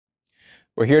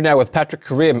We're here now with Patrick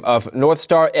Karim of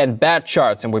Northstar and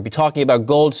Badcharts, and we'll be talking about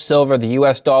gold, silver, the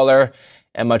US dollar,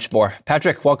 and much more.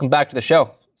 Patrick, welcome back to the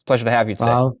show. It's a pleasure to have you today.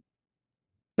 Wow.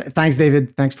 Thanks,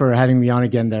 David. Thanks for having me on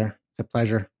again there. It's a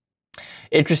pleasure.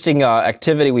 Interesting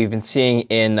activity we've been seeing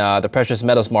in the precious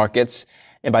metals markets.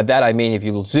 And by that, I mean, if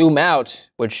you zoom out,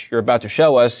 which you're about to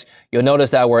show us, you'll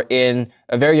notice that we're in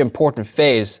a very important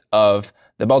phase of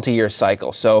the multi-year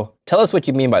cycle. So tell us what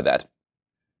you mean by that.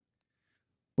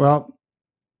 Well,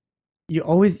 you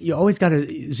always got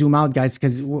to zoom out, guys,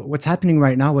 because what's happening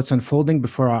right now, what's unfolding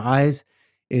before our eyes,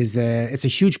 is it's a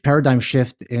huge paradigm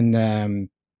shift in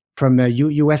from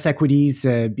U.S. equities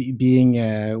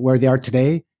being where they are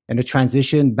today, and a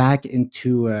transition back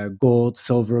into gold,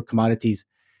 silver, commodities.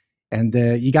 And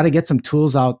you got to get some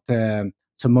tools out, some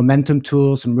momentum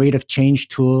tools, some rate of change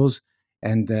tools,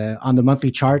 and on the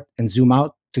monthly chart, and zoom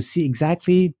out to see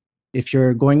exactly if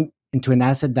you're going into an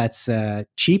asset that's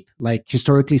cheap, like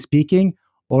historically speaking,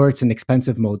 or it's an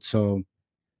expensive mode. So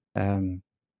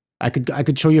I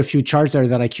could show you a few charts there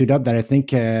that I queued up that I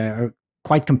think are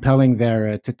quite compelling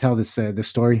there to tell this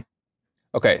story.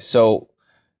 Okay, so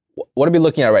what are we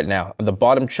looking at right now? On the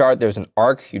bottom chart, there's an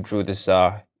arc. You drew this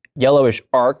yellowish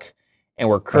arc, and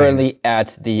we're currently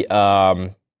at the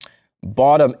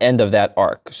bottom end of that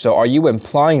arc. So are you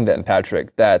implying then,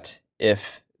 Patrick, that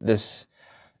if this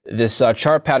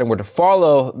chart pattern were to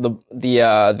follow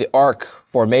the arc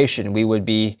formation, we would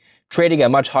be trading at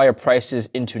much higher prices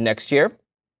into next year?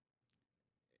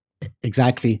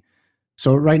 Exactly.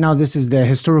 So right now, this is the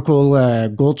historical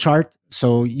gold chart.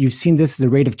 So you've seen this, the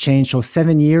rate of change. So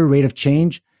 7-year rate of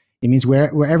change. It means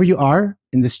wherever you are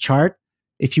in this chart,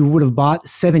 if you would have bought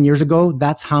 7 years ago,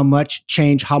 that's how much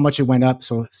change, how much it went up.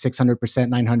 So 600%,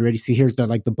 900. You see here's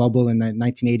the bubble in the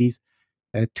 1980s.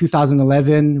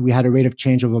 2011, we had a rate of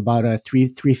change of about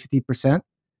 350%.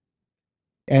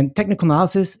 And technical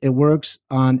analysis, it works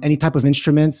on any type of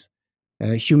instruments,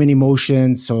 human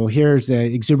emotions. So here's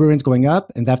exuberance going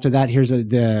up, and after that, here's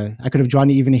I could have drawn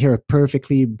even here a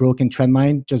perfectly broken trend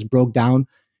line, just broke down,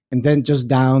 and then just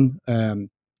down,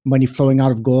 money flowing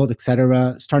out of gold,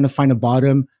 etc. Starting to find a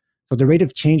bottom. So the rate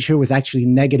of change here was actually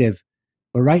negative.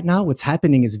 But right now, what's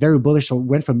happening is very bullish. So we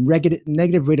went from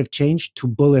negative rate of change to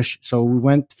bullish. So we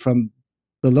went from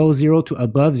below zero to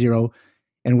above zero,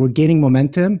 and we're gaining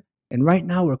momentum. And right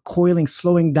now, we're coiling,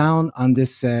 slowing down on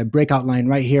this breakout line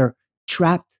right here,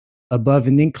 trapped above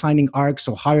an inclining arc,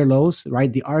 so higher lows,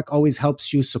 right? The arc always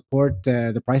helps you support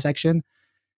the price action.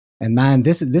 And man,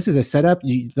 this is a setup.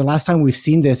 The last time we've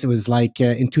seen this, it was like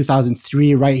in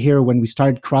 2003, right here, when we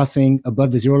started crossing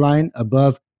above the zero line,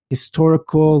 above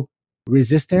historical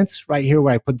resistance right here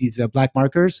where I put these black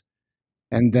markers,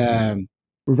 and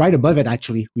we're right above it.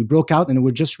 Actually, we broke out and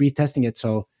we're just retesting it.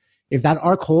 So if that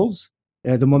arc holds,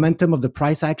 the momentum of the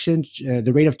price action,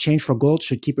 the rate of change for gold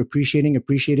should keep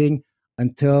appreciating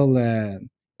until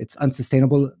it's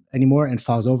unsustainable anymore and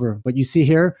falls over. But you see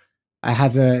here, I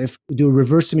have if we do a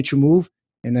reverse symmetry move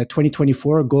in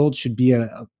 2024, gold should be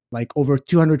like over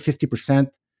 250%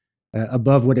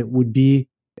 above what it would be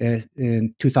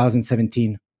in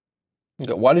 2017.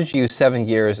 Why did you use 7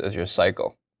 years as your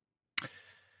cycle?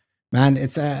 Man,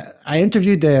 it's I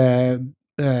interviewed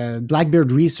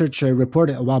Blackbeard Research report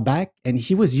a while back, and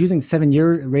he was using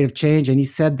 7-year rate of change, and he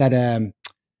said that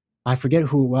I forget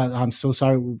who. Well, I'm so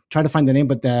sorry. We'll try to find the name,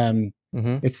 but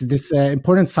it's this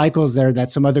important cycles there that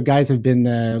some other guys have been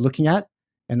looking at,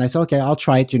 and I said, okay, I'll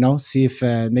try it. See if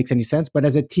it makes any sense. But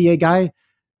as a TA guy,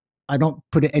 I don't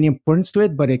put any importance to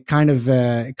it, but it kind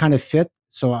of fit.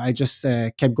 So I just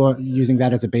kept going using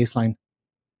that as a baseline.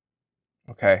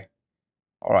 Okay.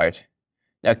 All right.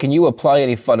 Now, can you apply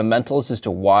any fundamentals as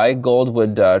to why gold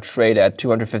would trade at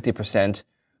 250%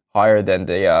 higher than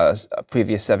the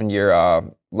previous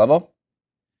 7-year level?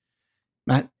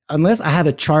 Matt, unless I have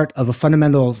a chart of a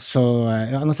fundamental, so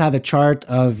unless I have a chart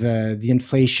of the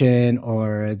inflation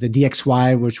or the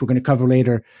DXY, which we're going to cover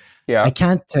later, I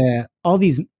can't. All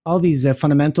these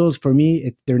fundamentals for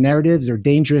me, their narratives are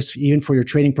dangerous even for your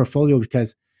trading portfolio,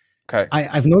 because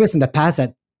I've noticed in the past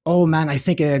that, oh man, I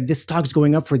think this stock's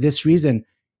going up for this reason,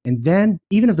 and then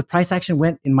even if the price action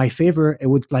went in my favor, it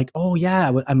would like, oh yeah,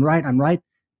 I'm right.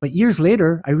 But years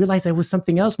later, I realized there was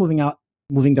something else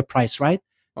moving the price, right?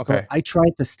 Okay. So I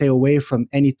tried to stay away from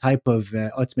any type of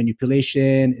it's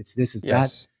manipulation. It's this, is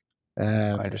that.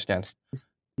 I understand.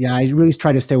 Yeah, I really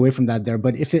try to stay away from that there.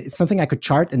 But if it's something I could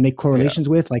chart and make correlations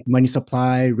with, like money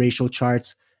supply, ratio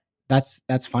charts, that's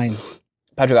fine.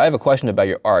 Patrick, I have a question about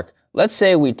your arc. Let's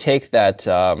say we take that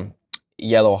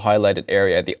yellow highlighted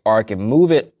area, the arc, and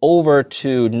move it over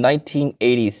to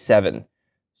 1987.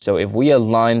 So if we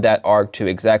align that arc to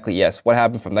exactly, yes, what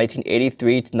happened from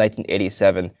 1983 to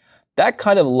 1987, that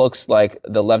kind of looks like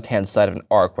the left-hand side of an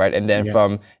arc, right? And then Yes.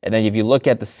 and then if you look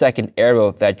at the second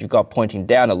arrow that you got pointing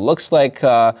down, it looks like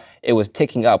it was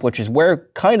ticking up, which is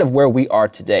kind of where we are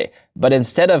today. But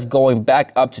instead of going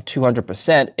back up to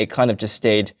 200%, it kind of just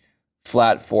stayed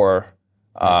flat for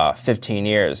 15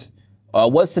 years.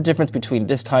 What's the difference between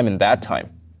this time and that time?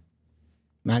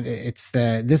 Man,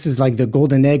 this is like the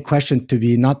golden egg question to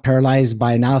be not paralyzed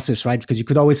by analysis, right? Because you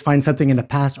could always find something in the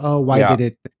past. Oh, why Yeah. did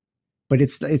it? But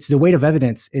it's the weight of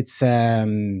evidence. It's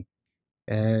the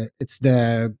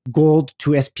gold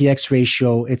to SPX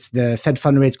ratio. It's the Fed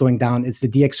fund rates going down. It's the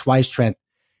DXY strength.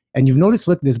 And you've noticed,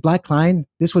 look, this black line,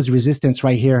 this was resistance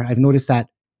right here. I've noticed that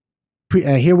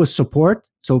here was support.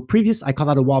 So I call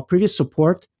that a wall. Previous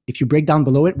support, if you break down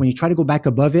below it, when you try to go back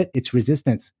above it, it's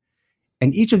resistance.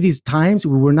 And each of these times,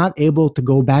 we were not able to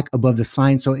go back above this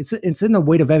line. So it's in the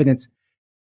weight of evidence.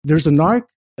 There's an arc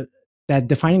that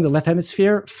defining the left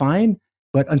hemisphere, fine.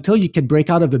 But until you could break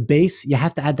out of the base, you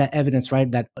have to add that evidence, right?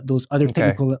 That those other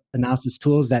technical analysis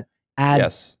tools that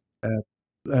add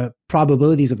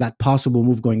probabilities of that possible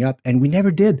move going up. And we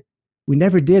never did. We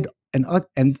never did.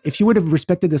 And if you would have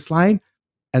respected this line,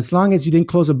 as long as you didn't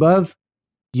close above,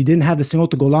 you didn't have the signal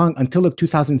to go long until like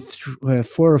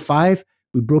 2004 or 5.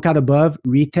 We broke out above,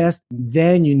 retest,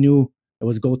 then you knew it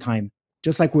was go time.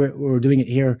 Just like we're doing it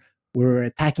here. We're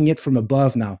attacking it from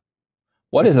above now.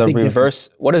 What is a reverse?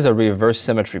 What is a reverse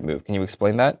symmetry move? Can you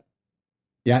explain that?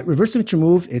 Yeah, reverse symmetry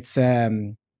move. It's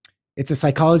a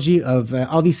psychology of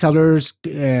all these sellers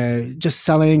just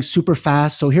selling super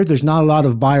fast. So here, there's not a lot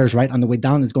of buyers, right? On the way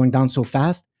down, it's going down so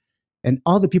fast, and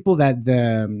all the people that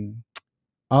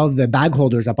all the bag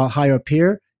holders about higher up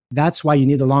here. That's why you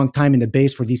need a long time in the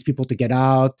base for these people to get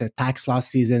out. The tax loss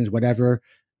seasons, whatever,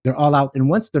 they're all out. And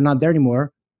once they're not there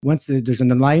anymore, once there's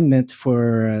an alignment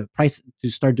for price to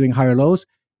start doing higher lows,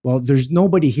 well, there's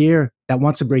nobody here that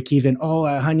wants to break even. Oh,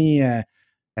 honey, like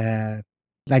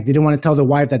they didn't want to tell the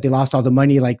wife that they lost all the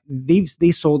money. Like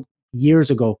they sold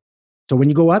years ago. So when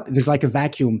you go up, there's like a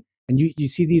vacuum, and you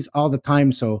see these all the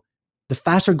time. So the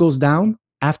faster it goes down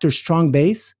after strong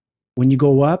base, when you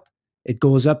go up, it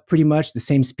goes up pretty much the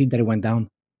same speed that it went down.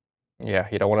 Yeah,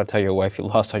 you don't want to tell your wife you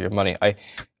lost all your money. I'm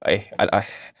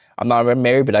not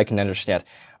married, but I can understand.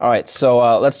 All right,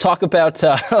 so let's talk about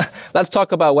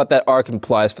what that arc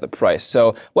implies for the price.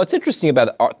 So what's interesting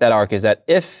about that arc is that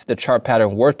if the chart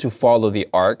pattern were to follow the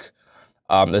arc,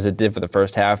 as it did for the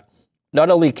first half,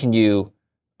 not only can you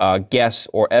guess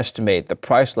or estimate the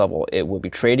price level it will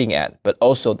be trading at, but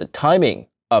also the timing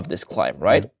of this climb,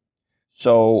 right? Mm-hmm.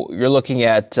 So you're looking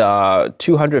at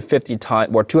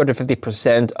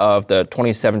 250% of the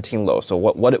 2017 low. So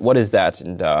what is that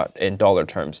in dollar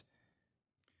terms?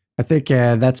 I think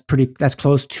that's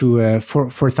close to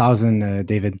 4,000,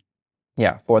 David.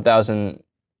 Yeah, 4,000.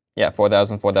 Yeah,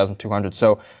 4,000, 4,200.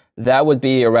 So that would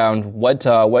be around what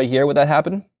year would that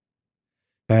happen?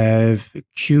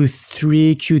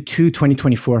 Q3, Q2,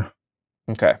 2024.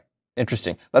 Okay,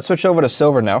 interesting. Let's switch over to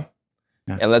silver now.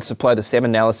 Yeah. And let's apply the same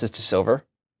analysis to silver.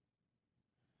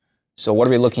 So what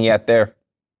are we looking at there?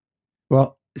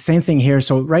 Well, same thing here.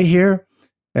 So right here,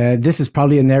 this is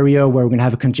probably an area where we're going to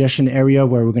have a congestion area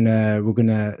where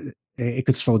it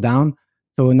could slow down.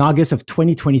 So in August of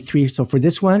 2023. So for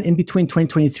this one, in between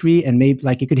 2023 and maybe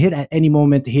like it could hit at any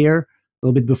moment here, a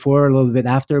little bit before, a little bit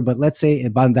after, but let's say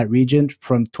about that region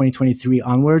from 2023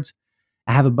 onwards,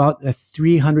 I have about a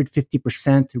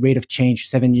 350% rate of change,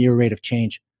 7-year rate of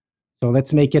change. So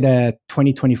let's make it a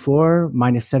 2024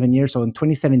 minus 7 years. So in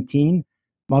 2017,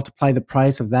 multiply the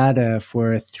price of that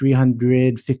for a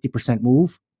 350%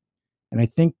 move. And I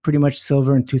think pretty much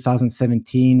silver in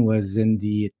 2017 was in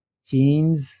the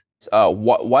teens.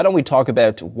 Why don't we talk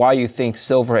about why you think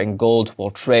silver and gold will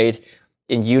trade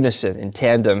in unison, in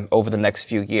tandem over the next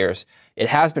few years? It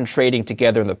has been trading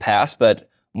together in the past, but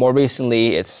more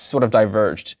recently it's sort of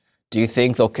diverged. Do you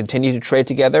think they'll continue to trade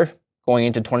together going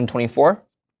into 2024?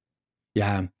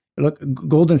 Yeah. Look,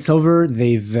 gold and silver,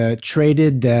 they've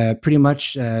traded pretty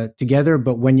much together.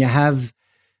 But when you have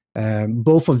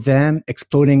both of them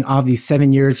exploding off these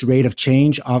 7 years rate of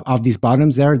change of these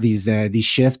bottoms there, these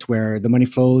shift where the money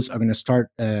flows are going to start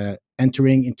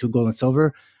entering into gold and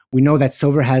silver, we know that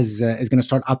silver is going to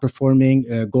start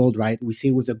outperforming gold, right? We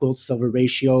see with the gold-silver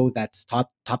ratio that's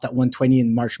topped at 120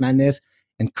 in March Madness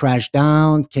and crashed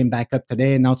down, came back up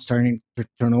today, and now it's starting to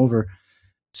turn over.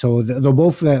 So they're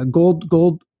both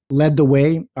gold led the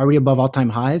way, already above all-time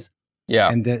highs. Yeah.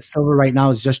 And the silver right now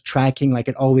is just tracking like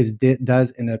it always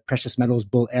does in a precious metals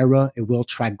bull era. It will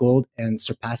track gold and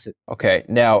surpass it. Okay.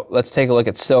 Now let's take a look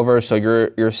at silver. So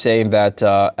you're saying that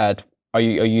are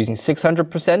you using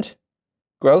 600%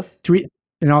 growth?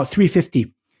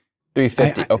 350.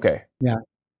 350. Okay. Yeah.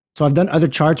 So I've done other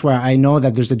charts where I know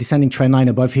that there's a descending trend line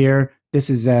above here. This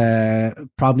is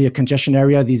probably a congestion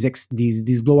area.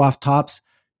 These blow off tops,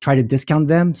 try to discount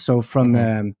them. So from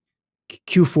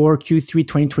Q4, Q3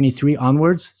 2023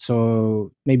 onwards,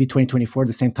 so maybe 2024,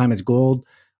 the same time as gold,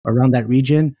 around that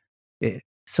region,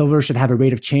 silver should have a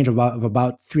rate of change of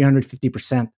about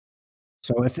 350%.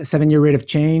 So if a 7-year rate of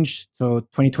change, so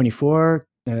 2024,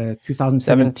 2017,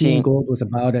 17. gold was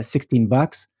about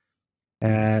 $16.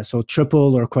 So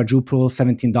triple or quadruple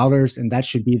 $17, and that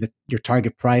should be your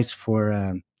target price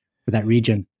for that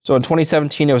region. So in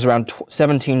 2017, it was around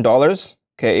 $17.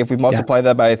 Okay, if we multiply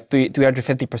that by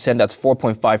 350%, that's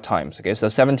 4.5 times. Okay, so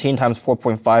 17 times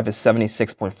 4.5 is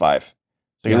 76.5. So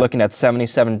you're looking at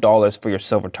 $77 for your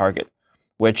silver target,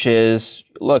 which is,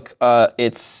 look,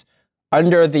 it's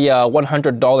under the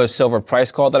 $100 silver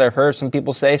price call that I've heard some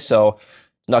people say, so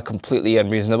not completely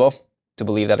unreasonable to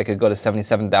believe that it could go to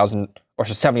 $77,000 or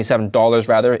 $77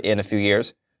 rather in a few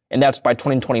years. And that's by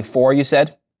 2024, you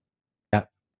said? Yeah.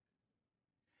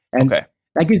 And okay.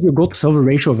 That gives you a gold to silver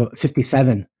ratio of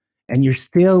 57. And you're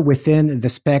still within the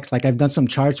specs. Like I've done some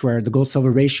charts where the gold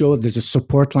silver ratio, there's a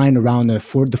support line around the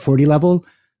 40 level.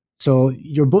 So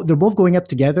they're both going up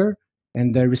together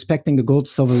and they're respecting the gold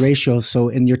silver ratio. So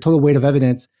in your total weight of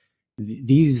evidence,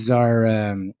 these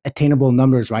are attainable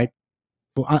numbers, right?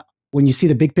 When you see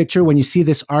the big picture, when you see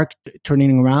this arc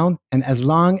turning around, and as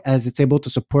long as it's able to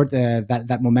support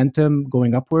that momentum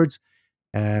going upwards,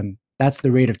 that's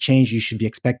the rate of change you should be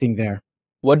expecting there.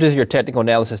 What does your technical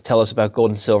analysis tell us about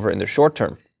gold and silver in the short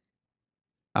term?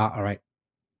 All right.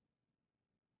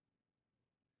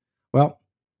 Well,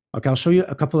 okay, I'll show you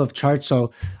a couple of charts.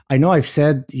 So I know I've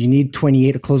said you need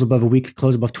 28 to close above a weekly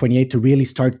close above 28 to really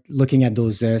start looking at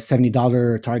those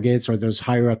 $70 targets or those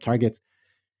higher up targets.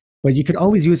 But you could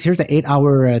always use, here's an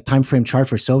 8-hour time frame chart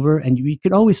for silver, and you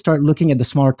could always start looking at the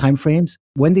smaller time frames.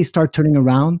 When they start turning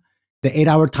around, the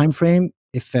 8-hour time frame,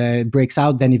 if it breaks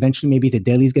out, then eventually maybe the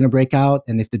daily is going to break out.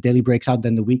 And if the daily breaks out,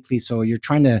 then the weekly. So you're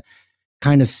trying to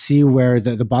kind of see where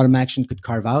the bottom action could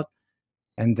carve out.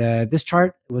 And this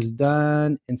chart was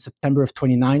done in September of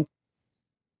 29.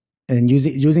 And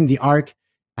using the arc,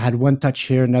 I had one touch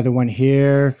here, another one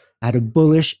here. I had a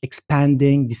bullish,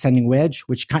 expanding, descending wedge,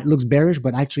 which kind of looks bearish,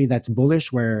 but actually that's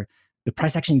bullish, where the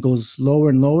price action goes lower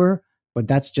and lower, but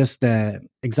that's just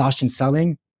exhaustion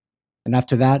selling. And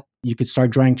after that, you could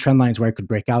start drawing trend lines where it could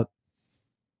break out.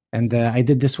 And I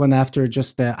did this one after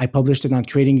I published it on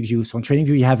TradingView. So on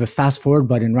TradingView, you have a fast forward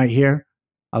button right here.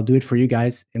 I'll do it for you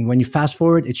guys. And when you fast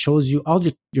forward, it shows you all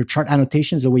your chart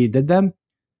annotations the way you did them,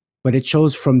 but it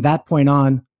shows from that point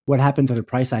on what happened to the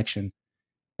price action.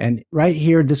 And right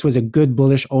here, this was a good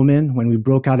bullish omen when we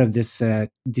broke out of this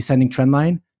descending trend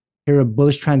line. Here, a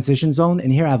bullish transition zone.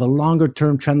 And here I have a longer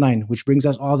term trend line, which brings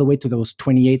us all the way to those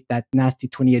 28, that nasty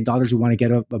 $28 we want to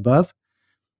get up above.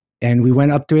 And we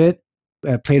went up to it,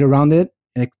 played around it,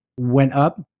 and it went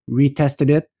up, retested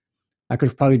it. I could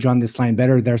have probably drawn this line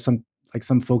better. There's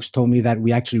some folks told me that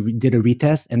we actually did a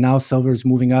retest, and now silver is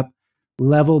moving up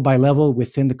level by level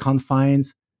within the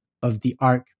confines of the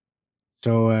arc.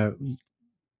 So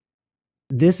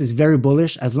this is very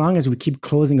bullish as long as we keep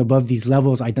closing above these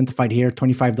levels identified here,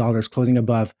 $25, closing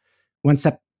above, one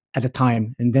step at a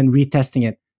time, and then retesting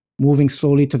it, moving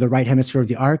slowly to the right hemisphere of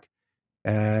the arc.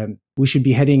 We should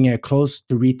be heading close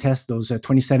to retest those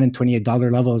 $27,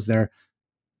 $28 levels there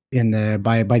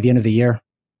by the end of the year.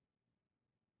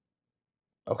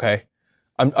 Okay.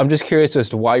 I'm just curious as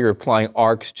to why you're applying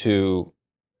arcs to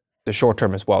the short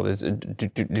term as well. Do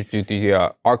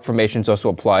the arc formations also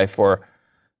apply for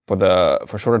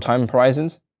shorter time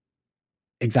horizons?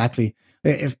 Exactly.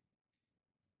 If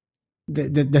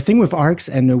the thing with arcs,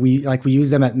 and we use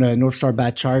them at Northstar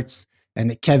Badcharts,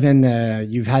 and Kevin,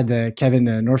 you've had the Kevin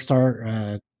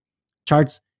Northstar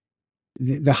charts.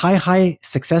 The high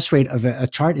success rate of a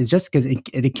chart is just because it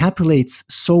encapsulates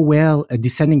so well a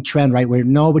descending trend, right? Where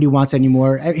nobody wants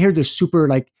anymore. Here, there's super,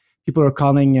 like, people are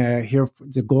calling here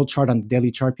the gold chart on the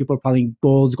daily chart. People are calling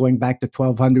golds going back to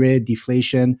 1200,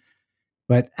 deflation.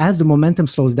 But as the momentum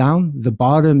slows down, the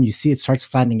bottom, you see it starts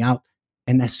flattening out.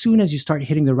 And as soon as you start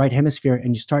hitting the right hemisphere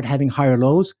and you start having higher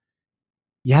lows,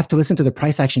 you have to listen to the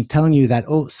price action telling you that,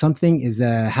 oh, something is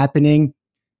happening.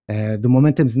 The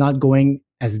momentum is not going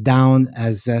as down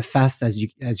as fast as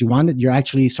you want it. You're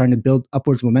actually starting to build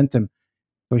upwards momentum.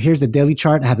 So here's the daily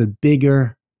chart. I have a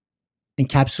bigger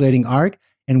encapsulating arc.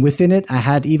 And within it, I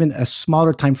had even a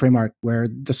smaller time frame arc, where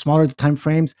the smaller the time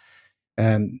frames,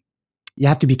 you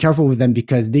have to be careful with them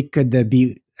because they could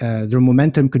be their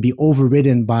momentum could be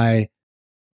overridden by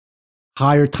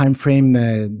higher time frame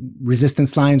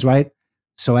resistance lines, right?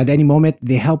 So at any moment,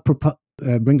 they help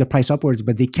bring the price upwards,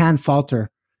 but they can falter.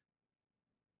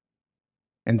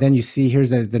 And then you see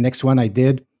here's the next one I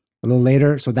did a little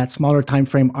later. So that smaller time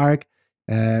frame arc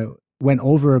went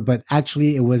over, but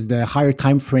actually it was the higher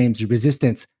time frames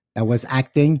resistance that was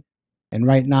acting. And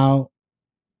right now,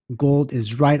 gold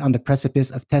is right on the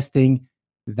precipice of testing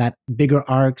that bigger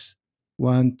arcs.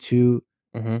 One, two,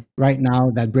 right now,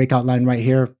 that breakout line right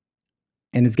here,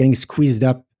 and it's getting squeezed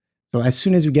up. So as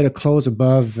soon as we get a close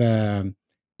above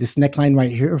this neckline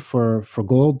right here for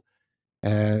gold,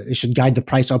 it should guide the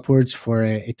price upwards for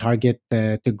a target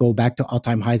to go back to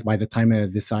all-time highs by the time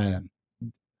this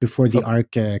before the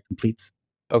arc completes.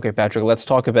 Okay, Patrick, let's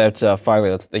talk about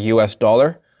finally the US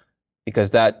dollar,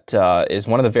 because that is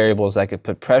one of the variables that could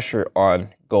put pressure on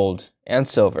gold and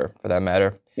silver, for that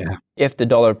matter, if the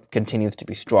dollar continues to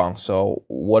be strong. So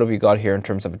what have we got here in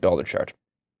terms of a dollar chart?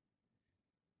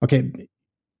 Okay,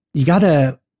 you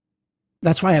gotta.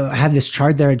 That's why I have this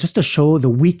chart there, just to show the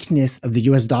weakness of the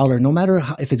US dollar. No matter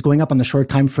if it's going up on the short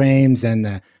time frames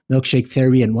and milkshake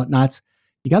theory and whatnots,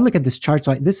 you got to look at this chart.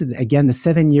 So this is, again, the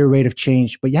 7-year rate of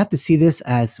change. But you have to see this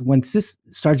as when this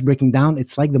starts breaking down,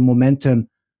 it's like the momentum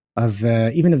of,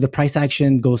 even if the price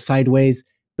action goes sideways,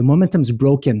 the momentum's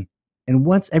broken. And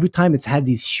every time it's had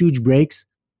these huge breaks,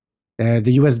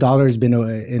 the US dollar has been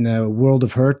in a world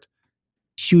of hurt.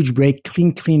 Huge break,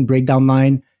 clean breakdown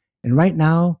line. And right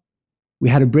now, we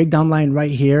had a breakdown line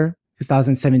right here,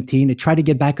 2017. It tried to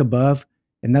get back above.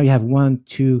 And now you have 1,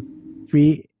 2,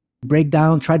 3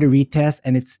 breakdown, try to retest.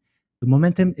 And the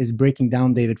momentum is breaking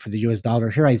down, David, for the US dollar.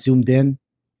 Here I zoomed in.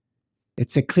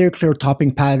 It's a clear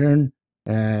topping pattern.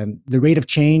 The rate of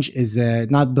change is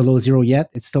not below zero yet.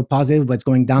 It's still positive, but it's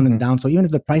going down and down. So even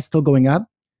if the price is still going up,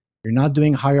 you're not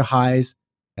doing higher highs.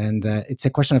 And it's a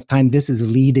question of time. This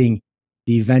is leading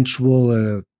the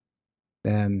eventual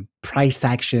price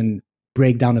action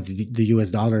breakdown of the US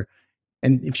dollar.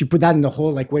 And if you put that in the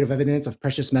whole like weight of evidence of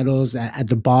precious metals at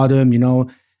the bottom,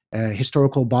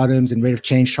 historical bottoms and rate of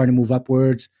change starting to move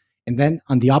upwards. And then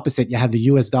on the opposite, you have the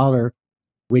US dollar,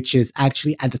 which is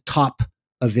actually at the top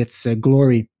of its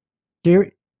glory.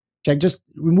 Here, Jack, just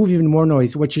remove even more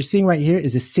noise. What you're seeing right here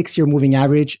is a 6-year moving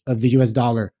average of the US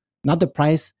dollar, not the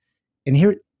price. And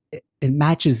here, it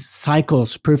matches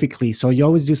cycles perfectly. So you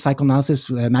always do cycle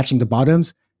analysis matching the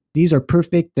bottoms. These are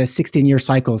perfect 16-year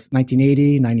cycles,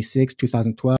 1980, 96,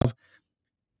 2012.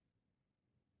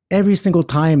 Every single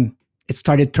time it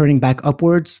started turning back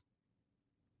upwards,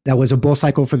 that was a bull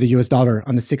cycle for the US dollar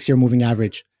on the 6-year moving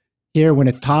average. Here, when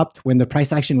it topped, when the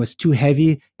price action was too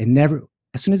heavy,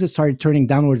 as soon as it started turning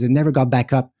downwards, it never got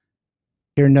back up.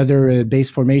 Here, another base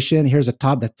formation. Here's a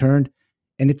top that turned.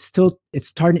 And it's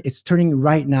turning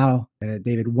right now,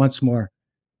 David, once more.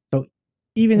 So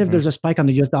even if there's a spike on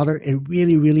the US dollar, it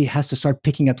really, really has to start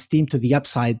picking up steam to the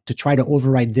upside to try to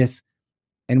override this.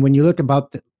 And when you look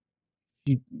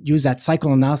you use that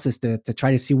cycle analysis to try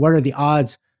to see what are the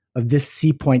odds of this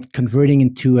C point converting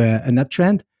into an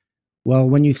uptrend. Well,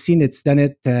 when you've seen it's done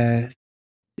it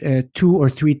 2 or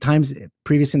 3 times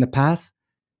previous in the past,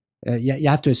 you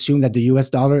have to assume that the US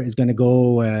dollar is going to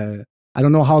go, I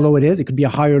don't know how low it is. It could be a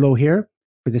higher low here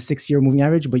for the 6-year moving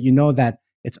average, but you know that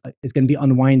it's going to be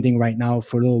unwinding right now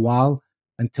for a little while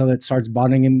until it starts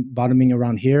bottoming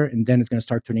around here, and then it's going to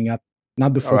start turning up,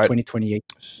 not before 2028.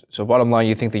 So bottom line,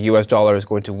 you think the US dollar is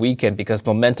going to weaken because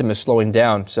momentum is slowing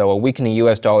down. So a weakening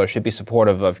US dollar should be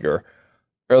supportive of your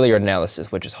earlier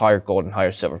analysis, which is higher gold and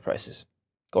higher silver prices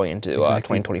going into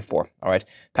 2024. All right.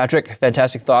 Patrick,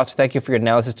 fantastic thoughts. Thank you for your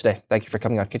analysis today. Thank you for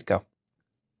coming on Kitco.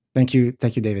 Thank you,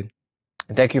 David.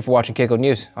 And thank you for watching Kitco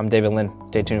News. I'm David Lin.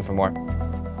 Stay tuned for more.